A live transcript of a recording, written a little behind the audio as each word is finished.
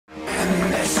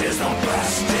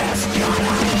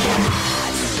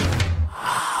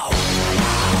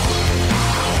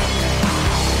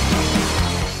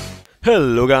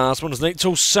Hello guys, my name is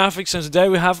NaToSaphiX and today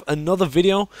we have another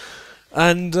video.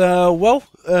 And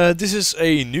this is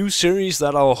a new series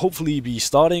that I'll hopefully be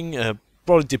starting,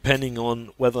 probably depending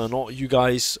on whether or not you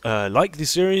guys like the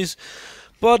series.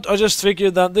 But I just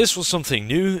figured that this was something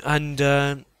new and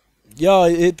yeah,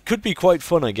 it could be quite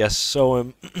fun, I guess.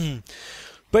 So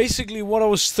basically what I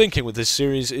was thinking with this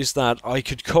series is that I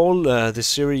could call this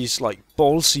series like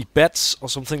Ballsy Bets or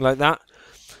something like that.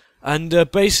 And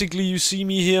basically you see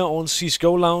me here on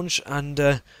CSGO Lounge, and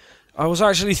I was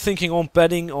actually thinking on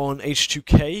betting on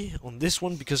H2K on this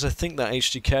one, because I think that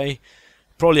H2K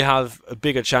probably have a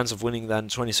bigger chance of winning than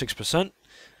 26%.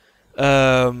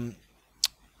 And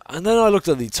then I looked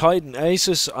at the Titan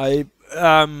Aces. I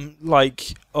am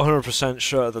like 100%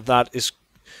 sure that that is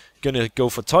gonna go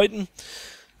for Titan.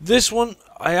 This one,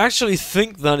 I actually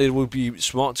think that it would be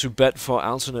smart to bet for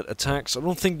alternate attacks. I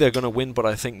don't think they're going to win, but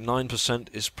I think 9%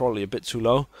 is probably a bit too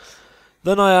low.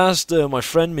 Then I asked my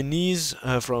friend Miniz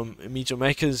from Meteor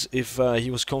Makers if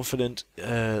he was confident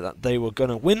that they were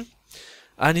going to win.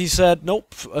 And he said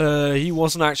nope, he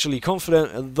wasn't actually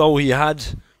confident, though he had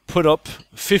put up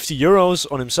 50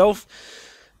 euros on himself.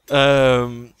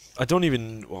 I don't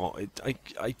even, well,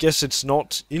 I guess it's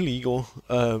not illegal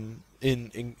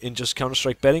in just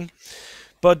Counter-Strike betting.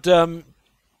 But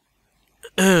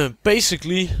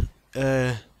basically,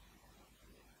 that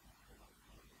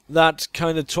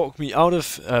kind of talked me out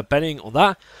of betting on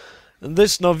that. And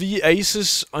this Na'Vi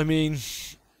Aces, I mean,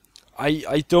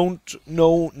 I don't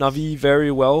know Na'Vi very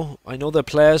well. I know their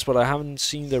players, but I haven't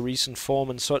seen their recent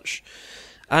form and such.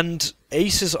 And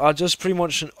Aces are just pretty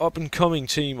much an up-and-coming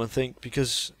team, I think,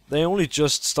 because they only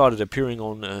just started appearing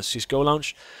on CSGO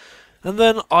Lounge. And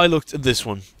then I looked at this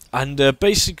one, and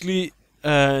basically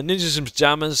Ninjas in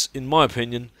Pajamas, in my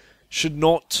opinion, should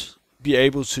not be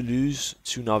able to lose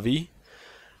to Na'Vi.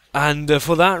 And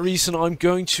for that reason, I'm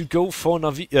going to go for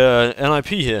Na'Vi, NIP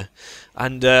here.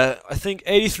 And I think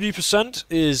 83%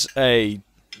 is a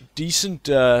decent,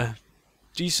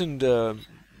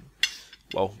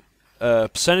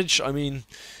 percentage. I mean,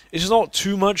 it's not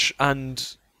too much,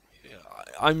 and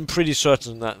I'm pretty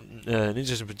certain that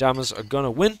Ninjas in Pajamas are gonna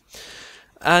win.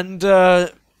 And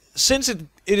since it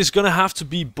is gonna have to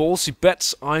be ballsy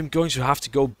bets, I'm going to have to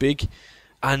go big.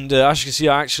 And as you can see,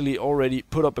 I actually already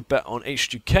put up a bet on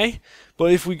H2K.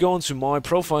 But if we go into my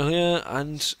profile here,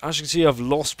 and as you can see, I've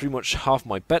lost pretty much half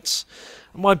my bets.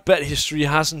 My bet history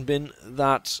hasn't been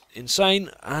that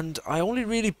insane, and I only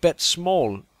really bet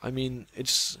small. I mean,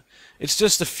 it's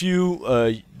just a few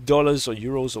dollars or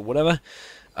euros or whatever.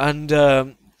 And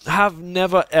have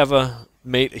never ever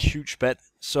made a huge bet,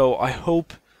 so I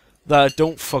hope that I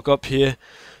don't fuck up here.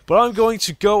 But I'm going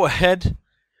to go ahead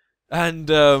and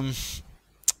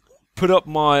put up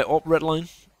my AWP red line.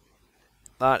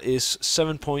 That is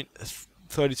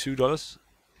 $7.32,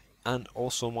 and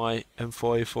also my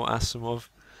M4A4 Asimov.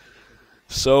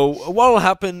 So what will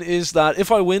happen is that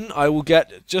if I win, I will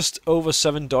get just over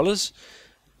 $7.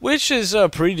 Which is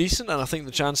pretty decent, and I think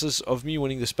the chances of me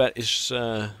winning this bet is,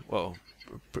 well,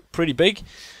 pretty big.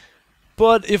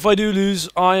 But if I do lose,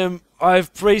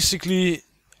 I've basically,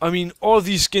 I mean, all of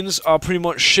these skins are pretty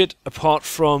much shit apart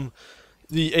from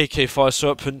the AK Fire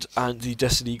Serpent and the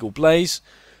Desert Eagle Blaze.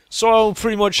 So I'll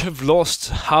pretty much have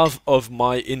lost half of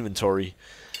my inventory.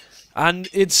 And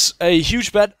it's a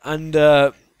huge bet, and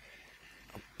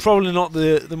probably not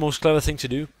the most clever thing to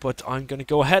do, but I'm going to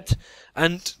go ahead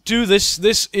and do this.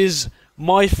 This is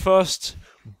my first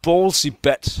ballsy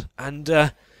bet,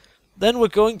 and then we're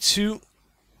going to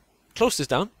close this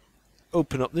down,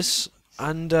 open up this,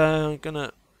 and I'm going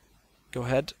to go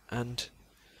ahead and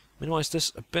minimize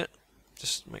this a bit,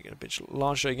 just make it a bit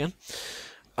larger again.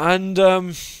 And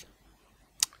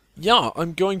yeah,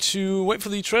 I'm going to wait for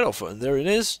the trade offer, and there it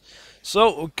is.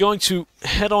 So we're going to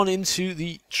head on into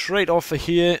the trade offer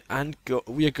here, and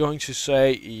we are going to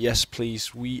say yes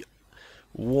please, we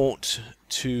want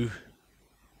to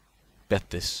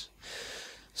bet this.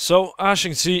 So as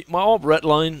you can see, my AWP red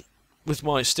line with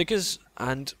my stickers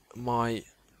and my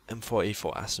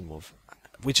M4A4 Asimov,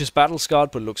 which is battle scarred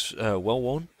but looks well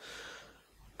worn.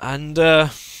 And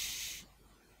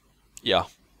yeah,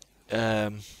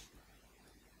 I'm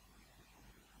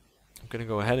gonna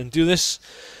go ahead and do this.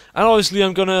 And obviously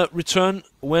I'm gonna return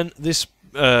when this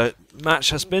match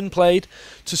has been played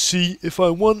to see if I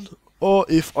won or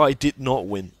if I did not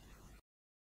win.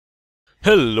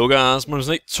 Hello guys, my name is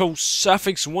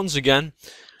NaToSaphiX once again,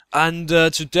 and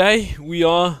today we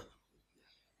are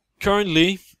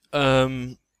currently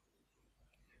on,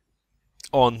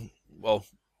 well,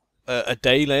 a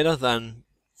day later than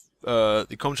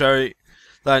the commentary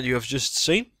that you have just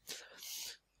seen.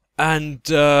 And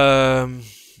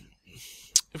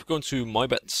if we go into my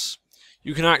bets,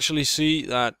 you can actually see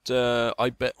that I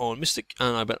bet on Mystic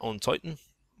and I bet on Titan.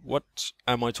 What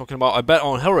am I talking about? I bet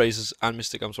on Hellraisers and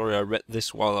Mystic. I'm sorry, I read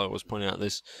this while I was pointing out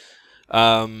this.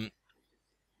 And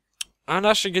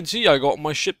as you can see, I got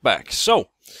my ship back. So,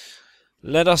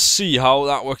 let us see how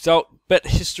that worked out. Bet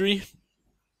history.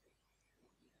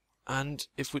 And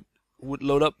if we would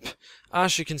load up,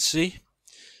 as you can see,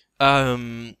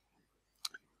 NIP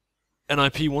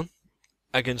won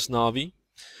against Na'Vi.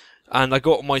 And I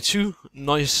got my 2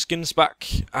 nice skins back.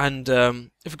 And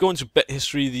if we go into bet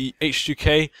history, the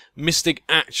H2K Mystic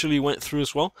actually went through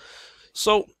as well.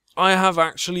 So I have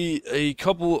actually a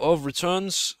couple of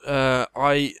returns.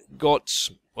 I got,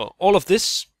 well, all of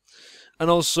this. And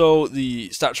also the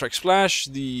Stat Track Splash,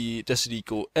 the Desert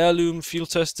Eagle Heirloom field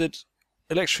tested,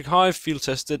 Electric Hive field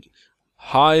tested,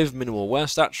 Hive Minimal Wear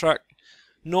Stat Track,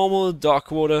 Normal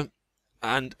Dark Water,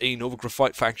 and a Nova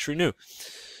Graphite Factory New.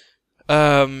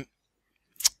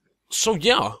 So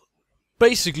yeah,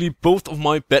 basically both of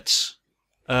my bets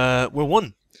were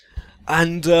won,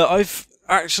 and I've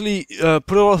actually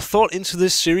put a lot of thought into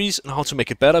this series and how to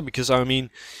make it better. Because I mean,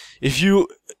 if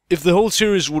the whole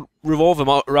series would revolve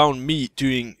around me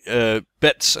doing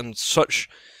bets and such,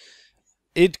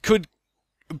 it could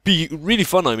be really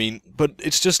fun. I mean, but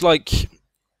it's just like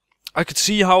I could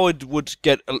see how it would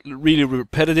get really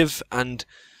repetitive, and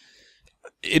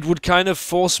it would kind of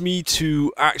force me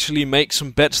to actually make some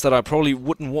bets that I probably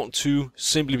wouldn't want to,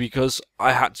 simply because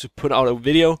I had to put out a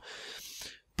video.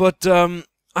 But I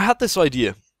had this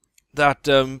idea that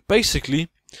basically,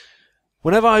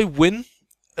 whenever I win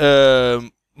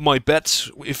my bet,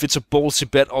 if it's a ballsy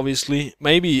bet, obviously,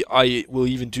 maybe I will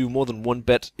even do more than one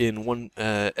bet in one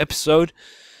episode.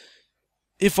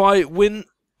 If I win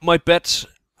my bet,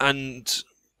 and,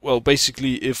 well,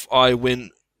 basically, if I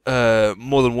win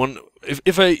more than one,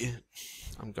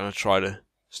 I'm gonna try to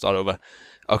start over.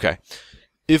 Okay.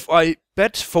 If I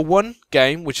bet for one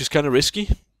game, which is kind of risky,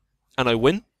 and I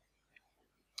win,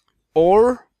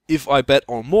 or if I bet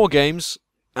on more games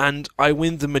and I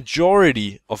win the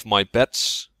majority of my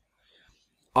bets,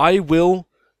 I will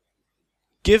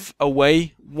give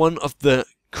away one of the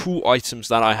cool items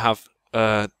that I have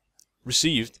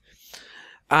received.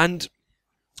 And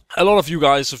a lot of you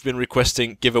guys have been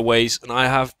requesting giveaways, and I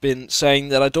have been saying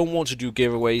that I don't want to do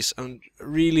giveaways, and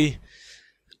really,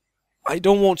 I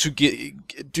don't want to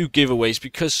do giveaways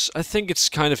because I think it's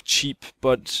kind of cheap.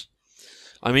 But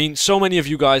I mean, so many of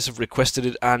you guys have requested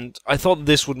it, and I thought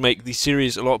this would make the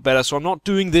series a lot better. So I'm not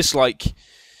doing this like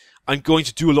I'm going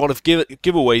to do a lot of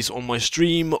giveaways on my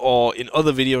stream or in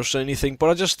other videos or anything, but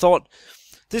I just thought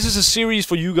this is a series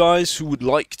for you guys who would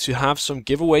like to have some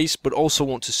giveaways, but also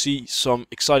want to see some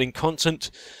exciting content.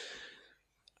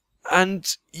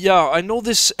 And yeah, I know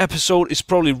this episode is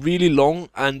probably really long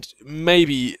and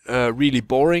maybe really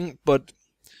boring, but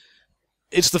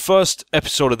it's the first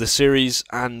episode of the series,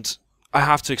 and I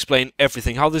have to explain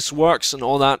everything, how this works and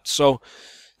all that. So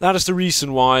that is the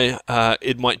reason why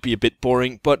it might be a bit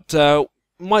boring. But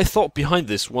my thought behind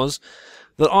this was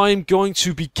that I'm going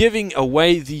to be giving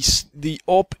away the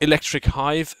AWP Electric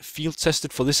Hive field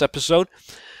tested for this episode.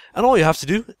 And all you have to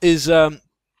do is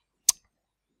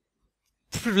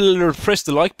press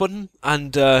the like button,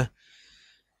 and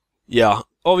yeah,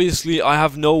 obviously I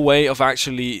have no way of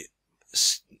actually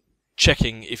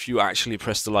checking if you actually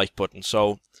press the like button,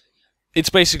 so it's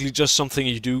basically just something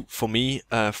you do for me,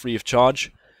 free of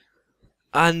charge.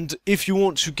 And if you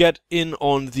want to get in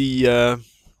on the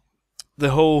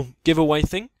whole giveaway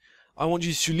thing, I want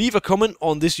you to leave a comment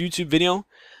on this YouTube video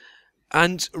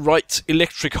and write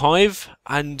Electric Hive,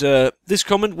 and this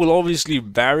comment will obviously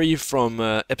vary from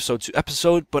episode to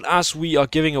episode, but as we are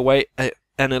giving away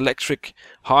an Electric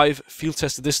Hive field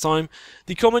tester this time,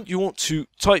 the comment you want to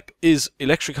type is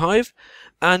Electric Hive,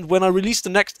 and when I release the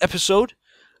next episode,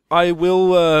 I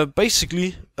will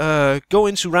basically go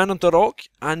into random.org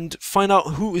and find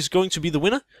out who is going to be the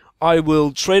winner. I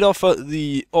will trade offer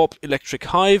the AWP Electric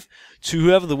Hive to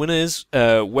whoever the winner is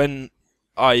when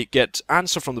I get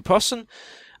answer from the person,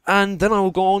 and then I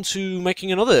will go on to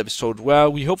making another episode where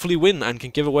we hopefully win and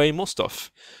can give away more stuff.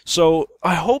 So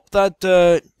I hope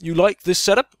that you like this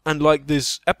setup and like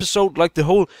this episode, like the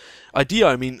whole idea.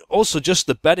 I mean, also just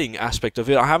the betting aspect of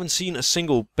it. I haven't seen a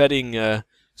single betting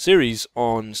series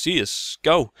on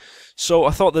CSGO, so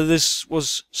I thought that this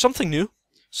was something new,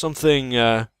 something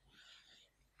new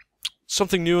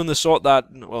in the sort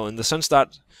that, well, in the sense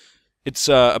that it's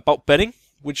about betting,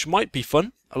 which might be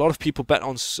fun. A lot of people bet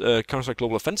on Counter-Strike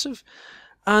Global Offensive,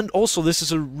 and also this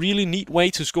is a really neat way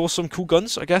to score some cool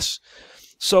guns, I guess.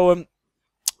 So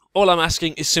all I'm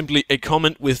asking is simply a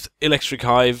comment with Electric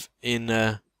Hive in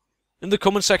in the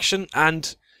comment section,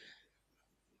 and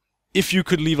if you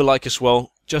could leave a like as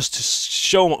well, just to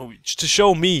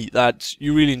show me that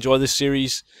you really enjoy this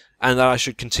series and that I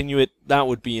should continue it, that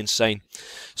would be insane.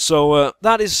 So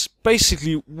that is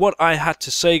basically what I had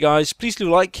to say, guys. Please leave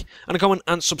a like and a comment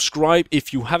and subscribe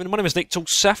if you haven't. My name is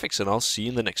NaToSaphiX, and I'll see you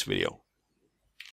in the next video.